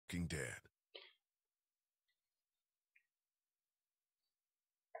Walking Dead.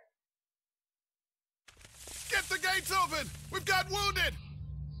 Get the gates open! We've got wounded!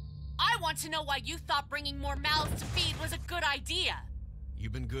 I want to know why you thought bringing more mouths to feed was a good idea.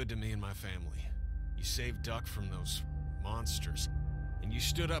 You've been good to me and my family. You saved Duck from those monsters, and you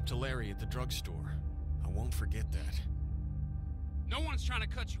stood up to Larry at the drugstore. I won't forget that. No one's trying to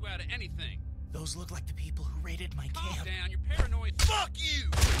cut you out of anything. Those look like the people who raided my Calm camp. down, you're paranoid. Fuck you!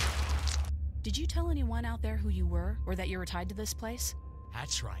 Did you tell anyone out there who you were, or that you were tied to this place?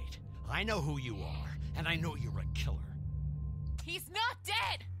 That's right. I know who you are, and I know you're a killer. He's not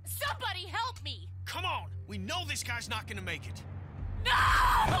dead! Somebody help me! Come on! We know this guy's not gonna make it!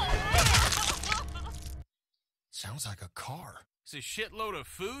 No! Sounds like a car. There's a shitload of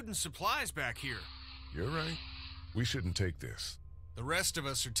food and supplies back here. You're right. We shouldn't take this. The rest of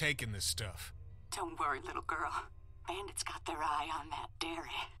us are taking this stuff. Don't worry, little girl. Bandits got their eye on that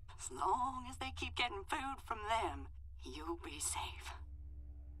dairy. As long as they keep getting food from them, you'll be safe.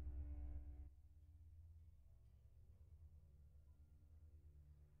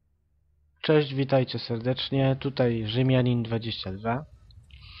 Cześć, witajcie serdecznie. Tutaj Rzymianin 22.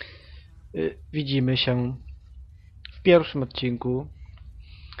 Widzimy się w pierwszym odcinku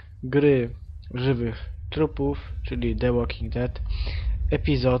gry żywych trupów, czyli The Walking Dead,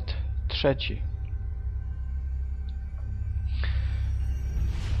 epizod 3.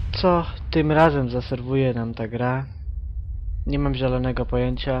 Co tym razem zaserwuje nam ta gra? Nie mam zielonego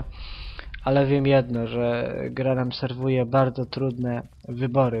pojęcia, ale wiem jedno, że gra nam serwuje bardzo trudne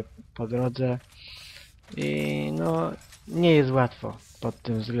wybory po drodze i no nie jest łatwo pod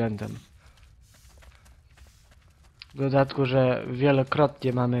tym względem. W dodatku, że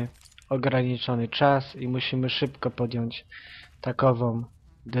wielokrotnie mamy ograniczony czas i musimy szybko podjąć takową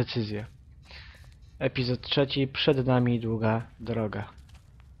decyzję. Epizod 3. Przed nami długa droga.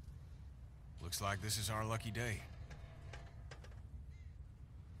 Looks like this is our lucky day.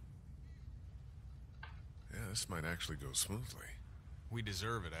 Yeah, this might actually go smoothly. We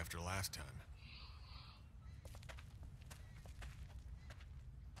deserve it after last time.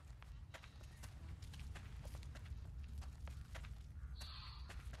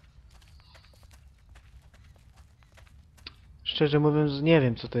 Szczerze mówiąc, nie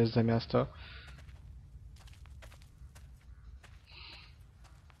wiem, co to jest za miasto.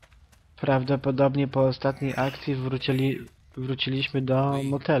 Prawdopodobnie po ostatniej akcji wróciliśmy do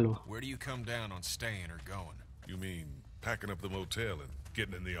motelu. Where do you come down on staying or going? You mean packing up the motel and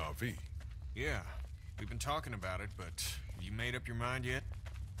getting in the RV? Yeah, we've been talking about it, but you made up your mind yet?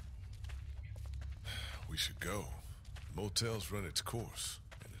 We should go. The motel's run its course,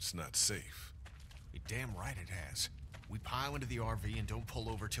 and it's not safe. You're damn right it has. We pile into the RV and don't pull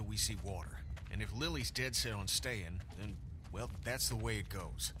over till we see water. And if Lily's dead set on staying, then, well, that's the way it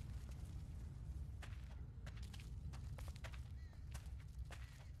goes.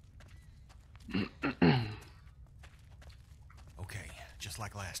 Okay, just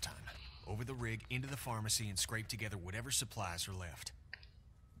like last time. Over the rig, into the pharmacy, and scrape together whatever supplies are left.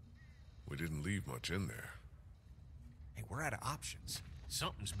 We didn't leave much in there. Hey, we're out of options.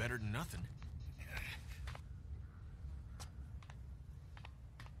 Something's better than nothing.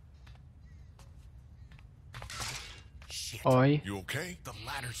 Shit. Oj. You okay? The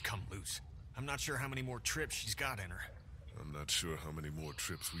ladder's come loose. I'm not sure how many more trips she's got in her. I'm not sure how many more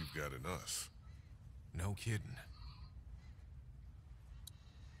trips we've got in us. No kidding.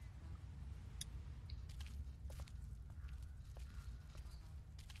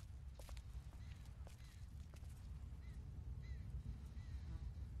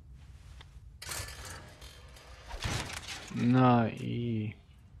 No i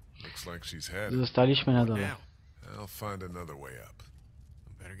Looks like she's had it. zostaliśmy na dole. Now, I'll find another way up.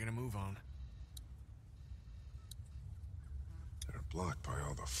 better get a move on. They're blocked by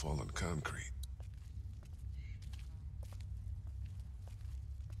all the fallen concrete.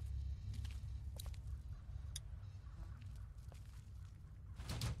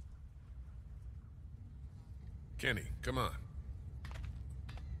 Kenny, come on.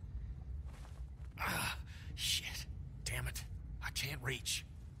 Ah, shit. Damn it. I can't reach.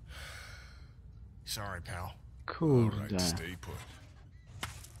 Sorry, pal. All right, Kurde. stay put.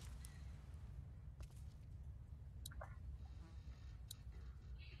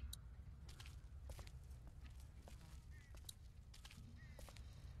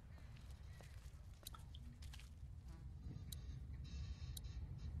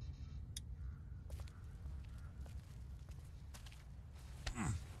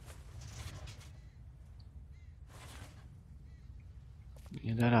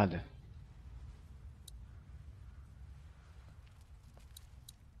 Nie da rady.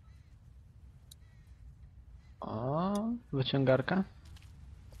 Wyciągarka?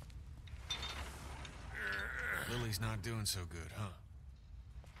 Lily's not doing so good, huh?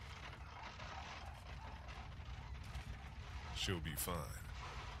 She'll be fine.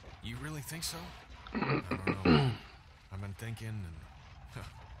 You really think so? I don't know. I've been thinking, and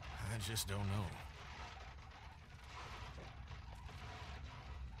I just don't know.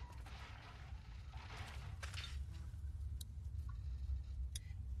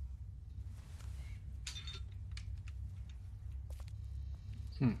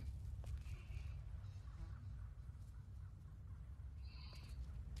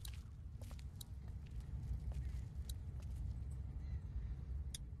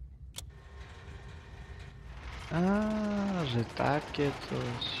 A, że takie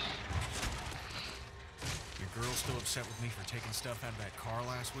coś. Your girl still upset with me for taking stuff out of that car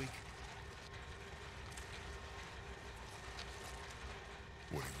last week?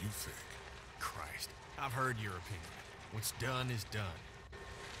 What do you think? Christ, I've heard your opinion. What's done is done.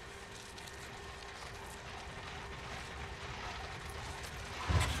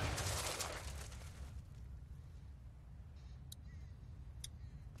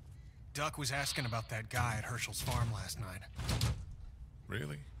 Duck was asking about that guy at Herschel's farm last night.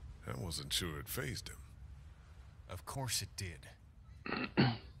 Really? I wasn't sure it fazed him. Of course it did.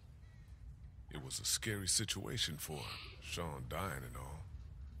 It was a scary situation for him, Sean dying and all.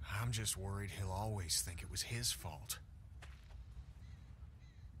 I'm just worried he'll always think it was his fault.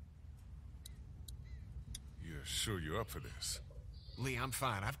 You're sure you're up for this? Lee, I'm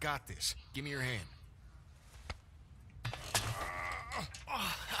fine. I've got this. Give me your hand.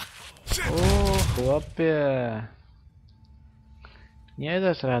 O, chłopie. Nie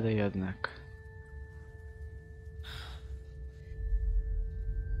dasz rady jednak.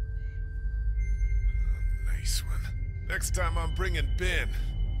 Nice one. Next time I'm bringing Ben.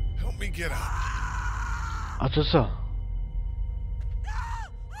 Help me get out. A to co?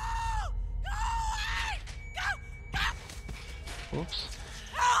 Ups.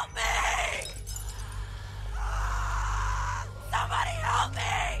 Help me! Somebody help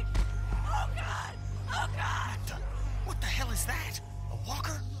me! Oh God! Oh God! What the hell is that? A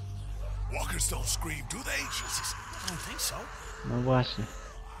walker? Walkers don't scream, do they? Jesus, I don't think so. No właśnie.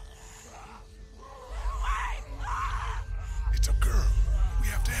 It's a girl. We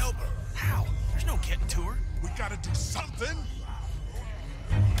have to help her. How? There's no getting to her. We gotta do something.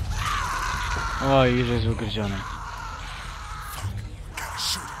 Oj, już jest ugryziona. Gotta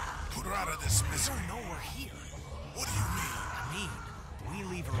shoot her. Put her out of this I misery. don't know we're here. What do you mean? I mean,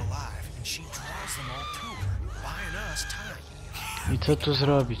 we leave her alive, and she draws them all to her, buying us time. I co tu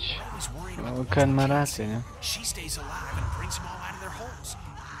zrobić? Always worried No, about Ken ma rację, nie? She stays alive and brings them all out of their holes.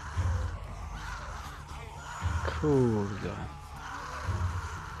 Kurde.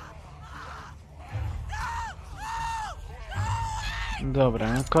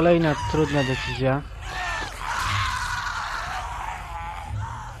 Dobra, no kolejna trudna decyzja.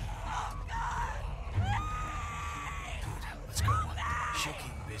 Let's go. She'll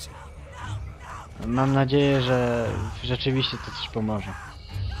keep busy. Mam nadzieję, że rzeczywiście to coś pomoże.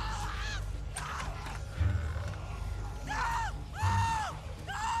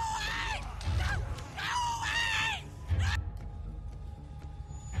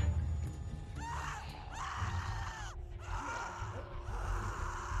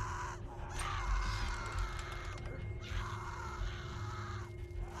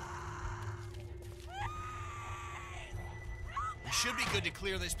 We should be good to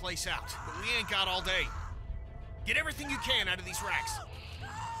clear this place out, but we ain't got all day. Get everything you can out of these racks.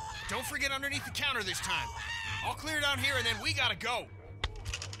 Don't forget underneath the counter this time. I'll clear down here and then we gotta go.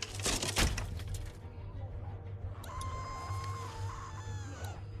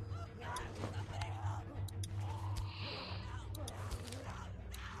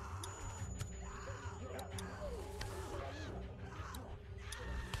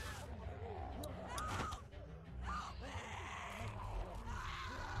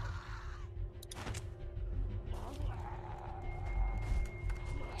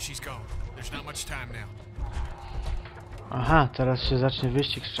 She's gone. There's not much time now. Aha, teraz się zacznie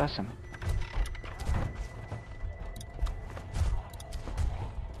wyścig z czasem.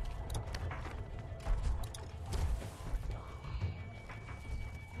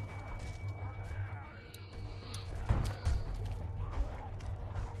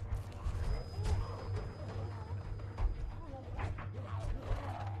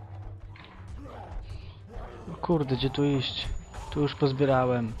 O kurde, gdzie tu iść? Tu już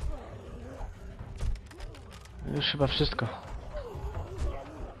pozbierałem. Już chyba wszystko.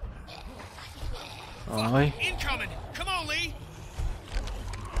 Oj. Incoming! Come on, Lee!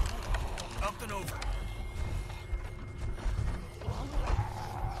 Up and over.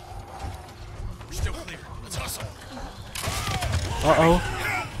 O.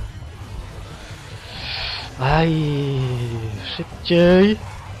 Aj, szybciej.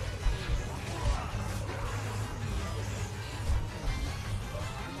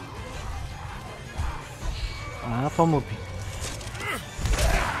 A, pomówi.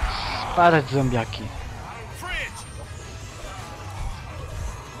 Spadać zombiaki.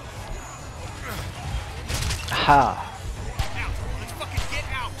 Aha.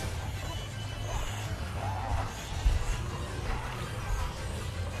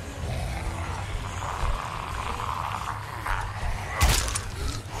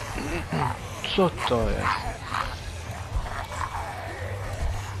 Co to jest?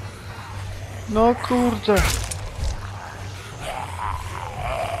 No kurde.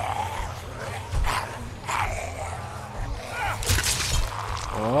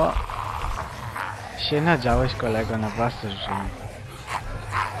 O! Się nadziałeś, kolego, na własne życzenie.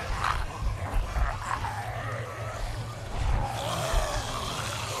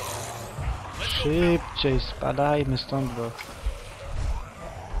 Szybciej spadajmy stąd, bo...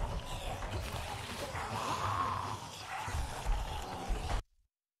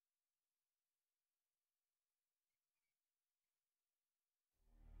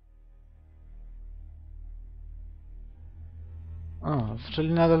 O,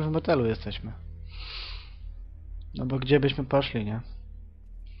 czyli nadal w motelu jesteśmy. No bo gdzie byśmy poszli, nie?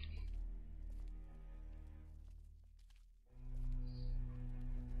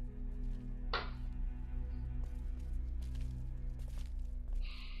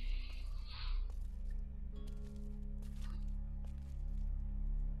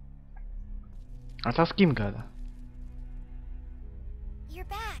 A ta z kim gada? You're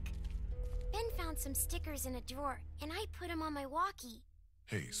back. Ben found some stickers in a drawer, and I put them on my walkie.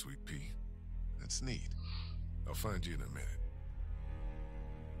 Hey, Sweet Pea. That's neat. I'll find you in a minute.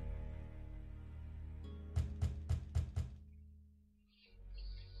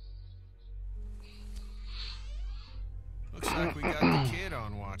 Looks like we got the kid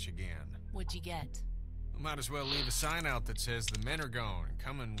on watch again. What'd you get? We might as well leave a sign out that says the men are gone and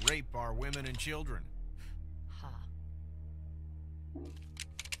come and rape our women and children. Huh.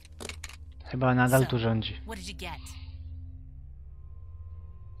 Chyba nadal tu rządzi. What did you get?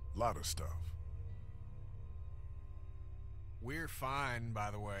 Lot of stuff. We're fine,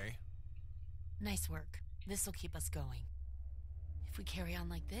 by the way. Nice work. This'll keep us going. If we carry on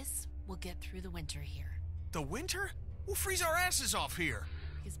like this, we'll get through the winter here. The winter? We'll freeze our asses off here.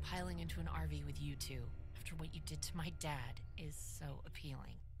 Because piling into an RV with you two, after what you did to my dad, is so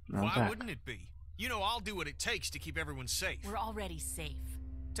appealing. No Why tak. wouldn't it be? You know I'll do what it takes to keep everyone safe. We're already safe.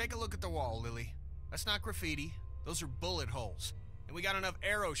 Take a look at the wall, Lily. That's not graffiti. Those are bullet holes. And we got enough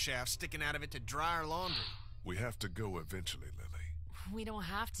arrow shafts sticking out of it to dry our laundry. We have to go eventually, Lily. We don't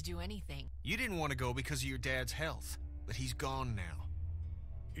have to do anything. You didn't want to go because of your dad's health, but he's gone now.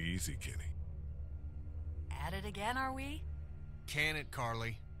 Easy, Kenny. At it again, are we? Can it,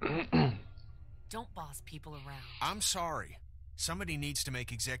 Carly? Don't boss people around. I'm sorry. Somebody needs to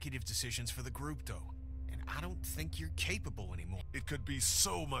make executive decisions for the group, though. And I don't think you're capable anymore. It could be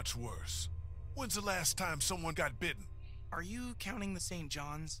so much worse. When's the last time someone got bitten? Are you counting the St.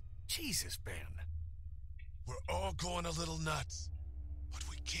 John's? Jesus, Ben. We're all going a little nuts. But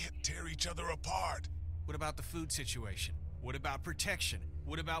we can't tear each other apart. What about the food situation? What about protection?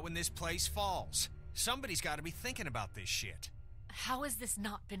 What about when this place falls? Somebody's got to be thinking about this shit. How has this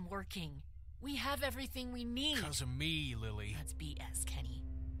not been working? We have everything we need. Because of me, Lily. That's BS, Kenny.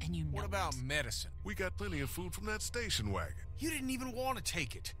 And you know What about it. medicine? We got plenty of food from that station wagon. You didn't even want to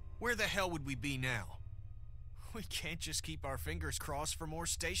take it. Where the hell would we be now? We can't just keep our fingers crossed for more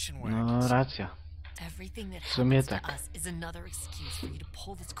station No, wagons. racja. Everything that W sumie happens tak. to us is another excuse for you to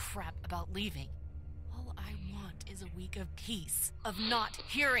pull this crap about leaving. All I want is a week of peace, of not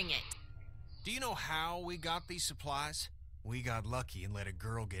hearing it. Do you know how we got these supplies? We got lucky and let a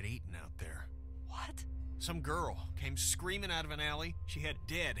girl get eaten out there. What? Some girl came screaming out of an alley. She had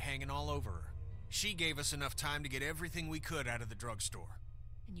dead hanging all over her. She gave us enough time to get everything we could out of the drugstore.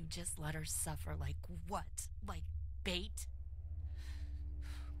 And you just let her suffer like what? Like bait?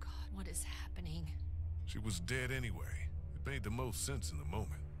 God, what is happening? She was dead anyway. It made the most sense in the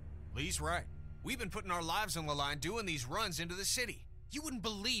moment. Lee's right. We've been putting our lives on the line doing these runs into the city. You wouldn't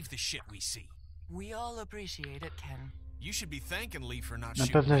believe the shit we see. We all appreciate it, Ken. You should be thanking Lee for not Na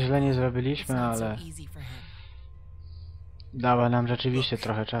shooting. pewno źle nie It's zrobiliśmy, not so ale easy for him. dała nam rzeczywiście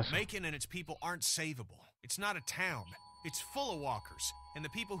trochę czasu. Macon and its people aren't savable. It's not a town. It's full of walkers, and the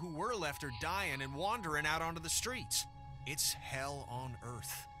people who were left are dying and wandering out onto the streets. It's hell on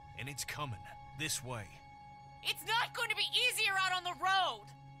earth, and it's coming this way. It's not going to be easier out on the road!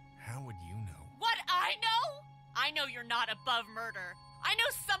 How would you know? What I know? I know you're not above murder. I know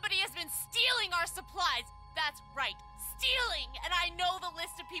somebody has been stealing our supplies. That's right, stealing. And I know the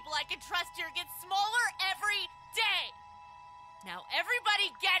list of people I can trust here gets smaller every day. Now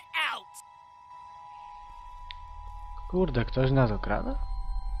everybody get out. Kurde, ktoś nas okrada?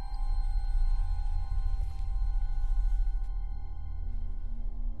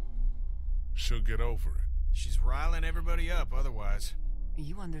 She'll get over it. She's riling everybody up otherwise.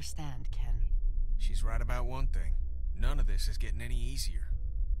 You understand, Ken. She's right about one thing. None of this is getting any easier.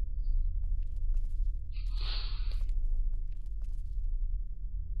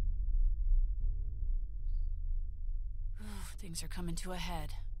 Things are coming to a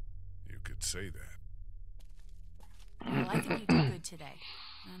head. You could say that. Well, I think you did good today.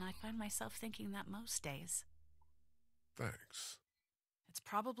 And I find myself thinking that most days. Thanks. It's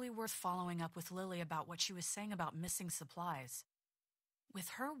probably worth following up with Lily about what she was saying about missing supplies. With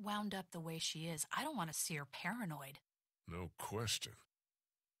her wound up the way she is, I don't want to see her paranoid. No question.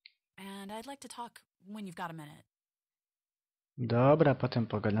 And I'd like to talk when you've got a minute. Dobra, potem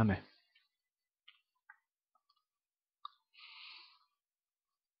pogadamy.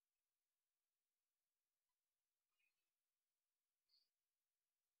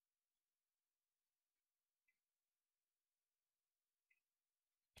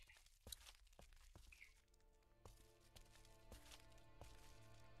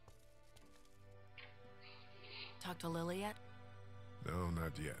 Talk to Lily yet? No,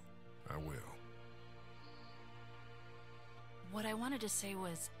 not yet. I will. What I wanted to say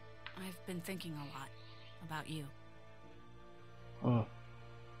was, I've been thinking a lot about you. Oh.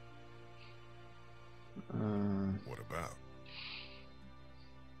 What about?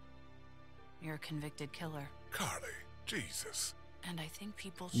 You're a convicted killer. Carly, Jesus. And I think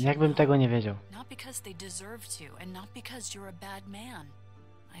people should Jakbym tego nie wiedział. Not because they deserve to, and not because you're a bad man.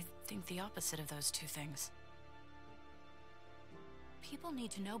 I think the opposite of those two things. People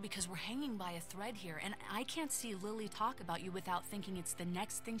need to know because we're hanging by a thread here, and I can't see Lily talk about you without thinking it's the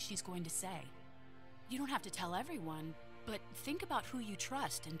next thing she's going to say. You don't have to tell everyone, but think about who you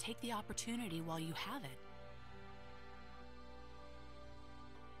trust and take the opportunity while you have it.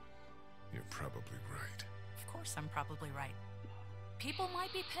 You're probably right. Of course I'm probably right. People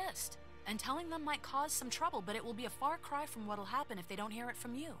might be pissed, and telling them might cause some trouble, but it will be a far cry from what'll happen if they don't hear it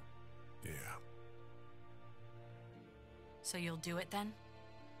from you. Yeah. So you'll do it then?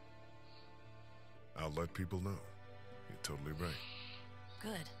 I'll let people know. You're totally right.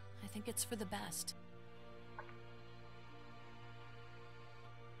 Good. I think it's for the best.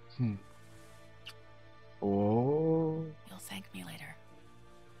 O, You'll thank me later.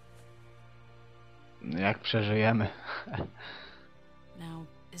 jak przeżyjemy. Now,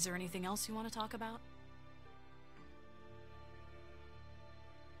 is there anything else you want to talk about?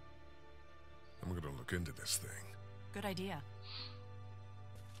 I'm gonna look into this thing. Good idea.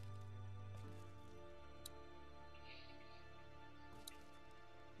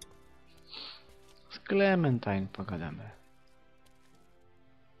 Z Clementine pogadamy.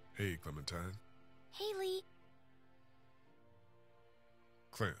 Hey, Clementine. Hey, Lee.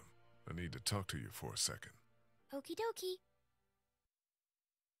 Clem, I need to talk to you for a second. Okie dokie.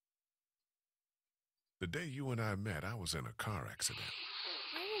 The day you and I met, I was in a car accident.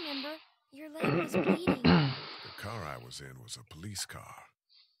 I remember. Your leg was bleeding. The car I was in was a police car,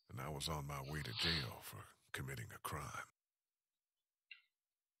 and I was on my way to jail for committing a crime.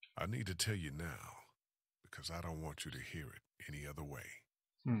 I need to tell you now, because I don't want you to hear it any other way.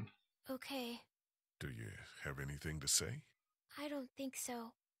 Okay. Do you have anything to say? I don't think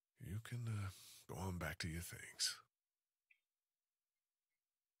so. You can go on back to your things.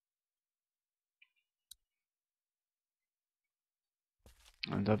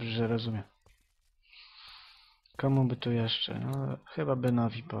 Dobrze, że rozumiem. Komu by tu jeszcze? No, chyba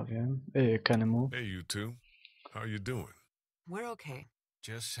Benowi powiem. Kenemu. Hey, you two. How you doing? We're okay.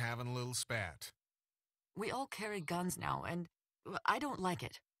 Just having a little spat. We all carry guns now, and I don't like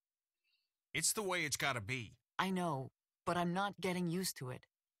it. It's the way it's gotta be. I know, but I'm not getting used to it.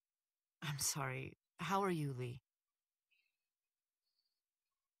 I'm sorry. How are you, Lee?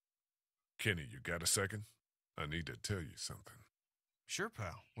 Kenny, you got a second? I need to tell you something. Sure,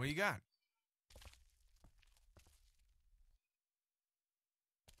 pal. What you got?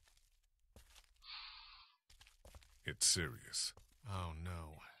 It's serious. Oh,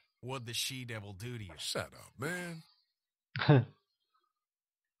 no. What'd the she-devil do to you? Shut up, man. I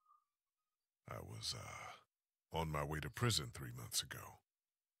was, on my way to prison 3 months ago.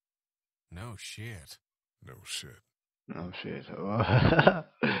 No shit. No shit. No shit.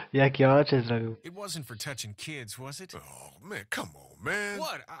 Jakie oczy zrobił. It wasn't for touching kids, was it? Oh, man, come on, man.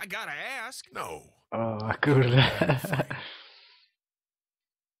 What? I gotta ask. No, O kurde.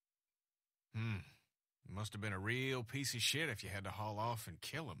 Must have been a real piece of shit if you had to haul off and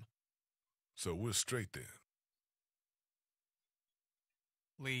kill him. So we're straight then.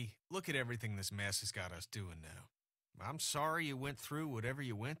 Lee, look at everything this mess has got us doing now. I'm sorry you went through whatever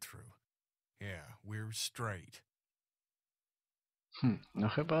you went through. Yeah, we're straight. No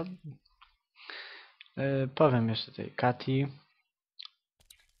chyba powiem jeszcze tej Kati.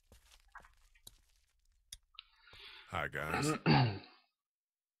 Hi, guys.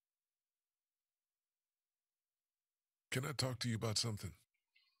 Can I talk to you about something?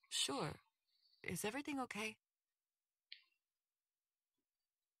 Sure. Is everything okay?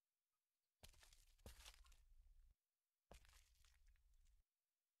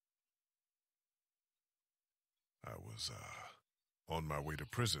 I was, on my way to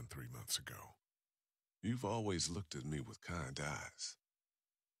prison 3 months ago. You've always looked at me with kind eyes.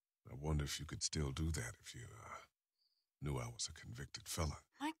 I wonder if you could still do that if you, knew I was a convicted felon.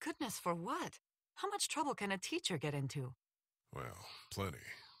 My goodness, for what? How much trouble can a teacher get into? Well, plenty.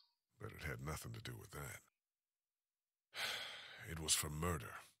 But it had nothing to do with that. It was for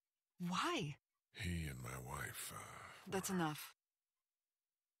murder. Why? He and my wife, That's enough.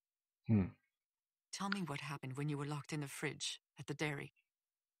 Tell me what happened when you were locked in the fridge at the dairy.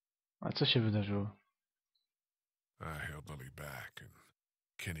 A co się wydarzyło? I held Lily back, and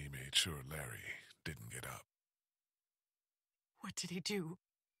Kenny made sure Larry didn't get up. What did he do?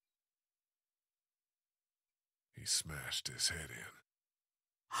 He smashed his head in.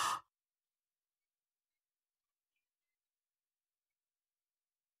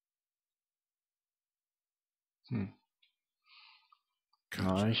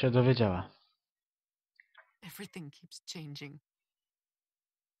 No i się dowiedziała. Everything keeps changing.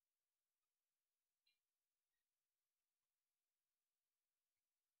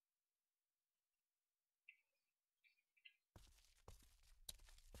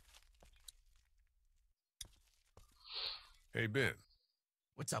 Hey, Ben.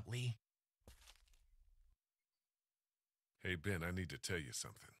 What's up, Lee? Hey, Ben, I need to tell you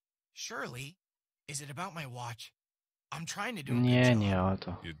something. Surely. Is it about my watch? I'm trying to do a good Nie, job. nie o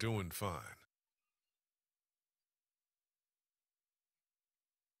to. You're doing fine.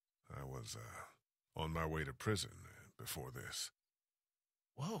 I was, on my way to prison before this.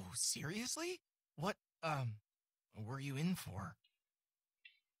 Whoa, seriously? What, were you in for?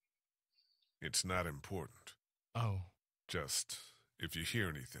 It's not important. Oh. Just, if you hear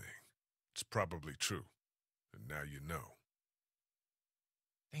anything, it's probably true. And now you know.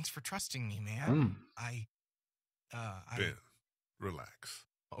 Thanks for trusting me, man. Ben, relax.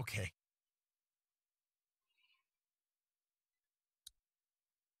 Okay.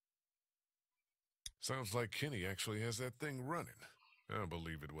 Sounds like Kenny actually has that thing running. I'll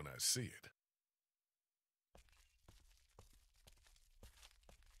believe it when I see it.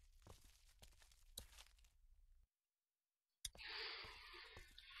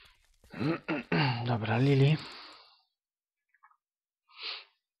 Dobra, Lili.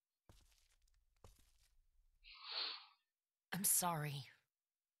 I'm sorry.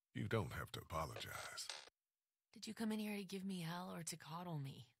 You don't have to apologize. Did you come in here to give me hell or to coddle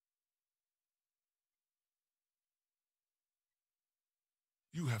me?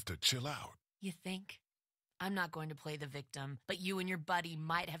 You have to chill out. You think? I'm not going to play the victim, but you and your buddy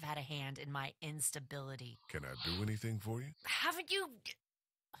might have had a hand in my instability. Can I do anything for you? Haven't you...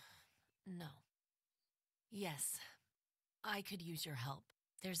 No. Yes. I could use your help.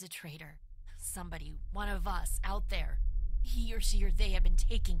 There's a traitor. Somebody, one of us, out there. He or she or they have been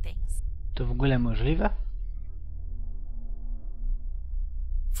taking things. To w ogóle możliwe?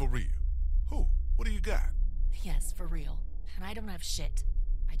 For real? Who? What do you got? Yes, for real. And I don't have shit.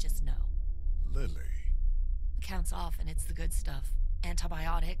 I just know. Lily. The count's off and it's the good stuff.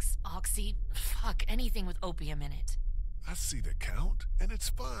 Antibiotics, oxy, fuck, anything with opium in it. I see the count, and it's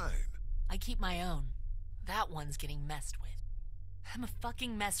fine. I keep my own. That one's getting messed with. I'm a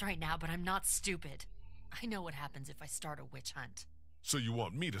fucking mess right now, but I'm not stupid. I know what happens if I start a witch hunt. So you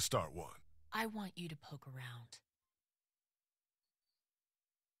want me to start one? I want you to poke around.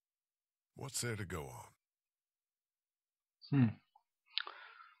 What's there to go on?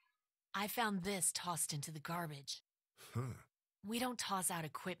 I found this tossed into the garbage. We don't toss out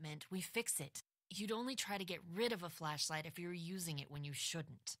equipment, we fix it. You'd only try to get rid of a flashlight if you were using it when you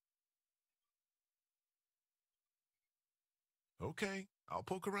shouldn't. Okay, I'll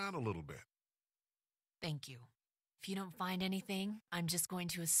poke around a little bit. Thank you. If you don't find anything, I'm just going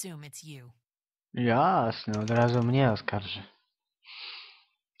to assume it's you. Jasne, od razu mnie oskarży.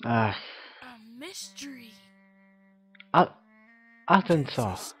 Ach. A mystery. A ten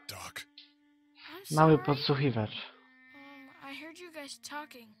co? Doc. I'm Mały podsłuchiwacz. I heard you guys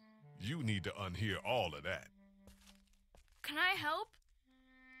talking. You need to unhear all of that. Can I help?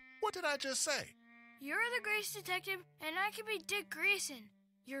 What did I just say? You're the Grace detective, and I can be Dick Grayson,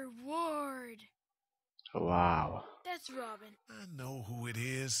 your ward. Wow. That's Robin. I know who it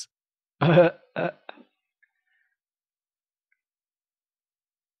is. You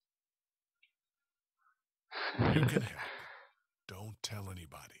can help. Don't tell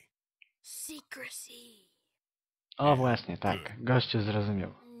anybody. Secrecy. O właśnie, tak. Gościu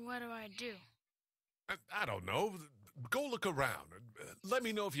zrozumiał. What do I do? I don't know. Go look around. Let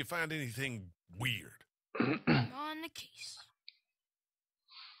me know if you find anything weird. I'm on the case.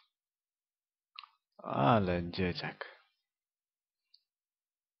 Ale dzieciak.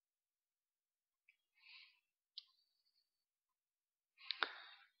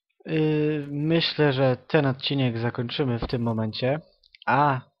 Myślę, że ten odcinek zakończymy w tym momencie,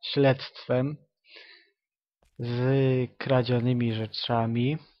 a śledztwem z kradzionymi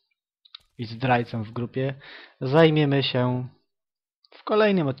rzeczami i zdrajcą w grupie zajmiemy się w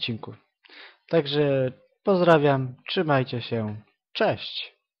kolejnym odcinku. Także pozdrawiam, trzymajcie się,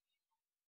 cześć!